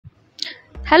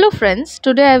Hello friends,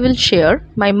 today I will share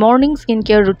my morning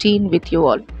skincare routine with you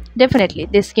all. Definitely,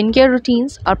 these skincare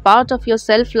routines are part of your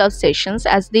self-love sessions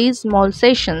as these small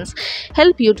sessions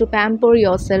help you to pamper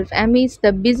yourself amidst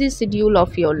the busy schedule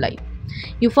of your life.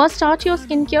 You first start your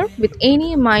skincare with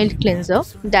any mild cleanser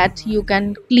that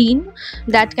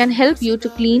can help you to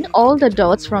clean all the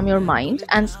dirts from your mind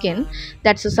and skin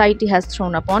that society has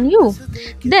thrown upon you.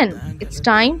 Then it's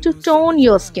time to tone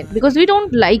your skin because we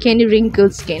don't like any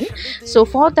wrinkled skin. So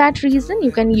for that reason,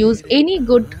 you can use any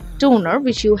good toner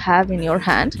which you have in your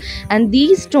hand, and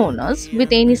these toners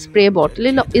with any spray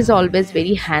bottle is always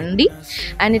very handy,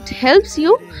 and it helps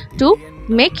you to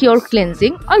make your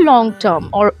cleansing a long term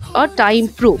or a time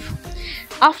proof.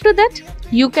 After that,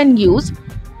 you can use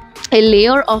a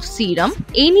layer of serum,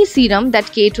 any serum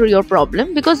that cater your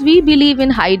problem, because we believe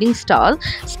in hiding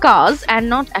scars and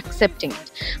not accepting it.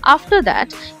 After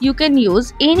that, you can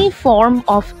use any form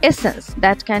of essence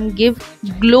that can give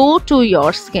glow to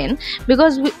your skin,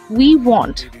 because we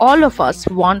want, all of us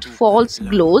want false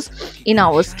glows in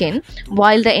our skin,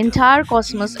 while the entire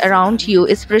cosmos around you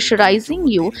is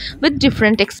pressurizing you with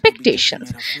different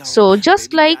expectations. So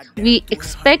just like we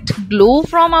expect glow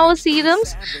from our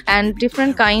serums and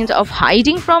different kinds of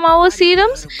hiding from our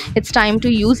serums, it's time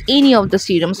to use any of the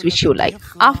serums which you like.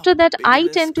 After that, I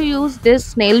tend to use this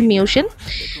snail mucin.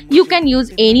 You can use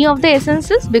any of the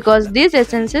essences because these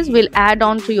essences will add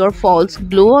on to your false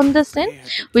glow on the skin,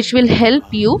 which will help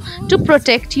you to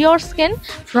protect your skin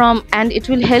from, and it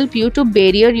will help you to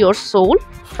barrier your soul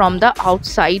from the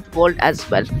outside world as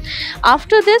well.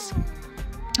 After this,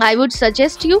 I would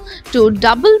suggest you to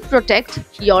double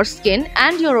protect your skin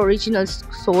and your original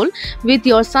soul with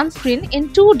your sunscreen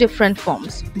in two different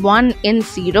forms, one in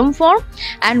serum form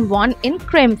and one in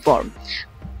cream form,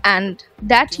 and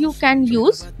that you can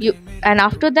use and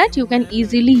after that you can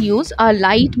easily use a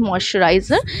light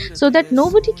moisturizer so that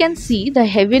nobody can see the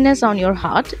heaviness on your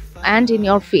heart and in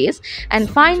your face, and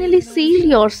finally seal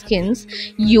your skin's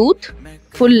youth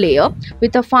full layer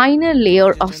with a finer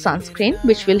layer of sunscreen,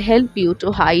 which will help you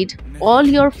to hide all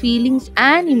your feelings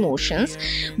and emotions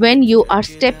when you are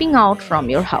stepping out from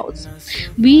your house.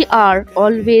 We are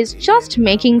always just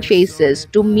making faces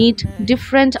to meet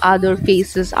different other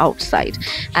faces outside,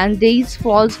 and these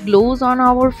false glows on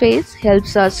our face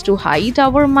helps us to hide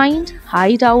our mind,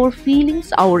 hide our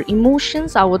feelings, our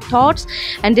emotions, our thoughts.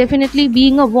 And definitely,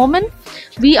 being a woman,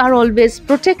 we are always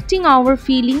protecting our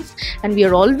feelings and we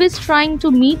are always trying to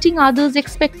meeting others'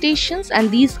 expectations, and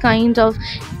these kind of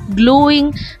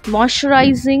glowing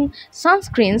moisturizing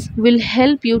sunscreens will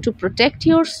help you to protect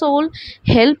your soul,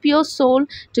 help your soul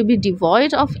to be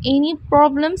devoid of any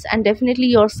problems, and definitely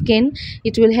your skin,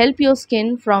 it will help your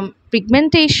skin from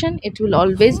pigmentation, it will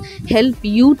always help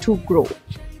you to grow.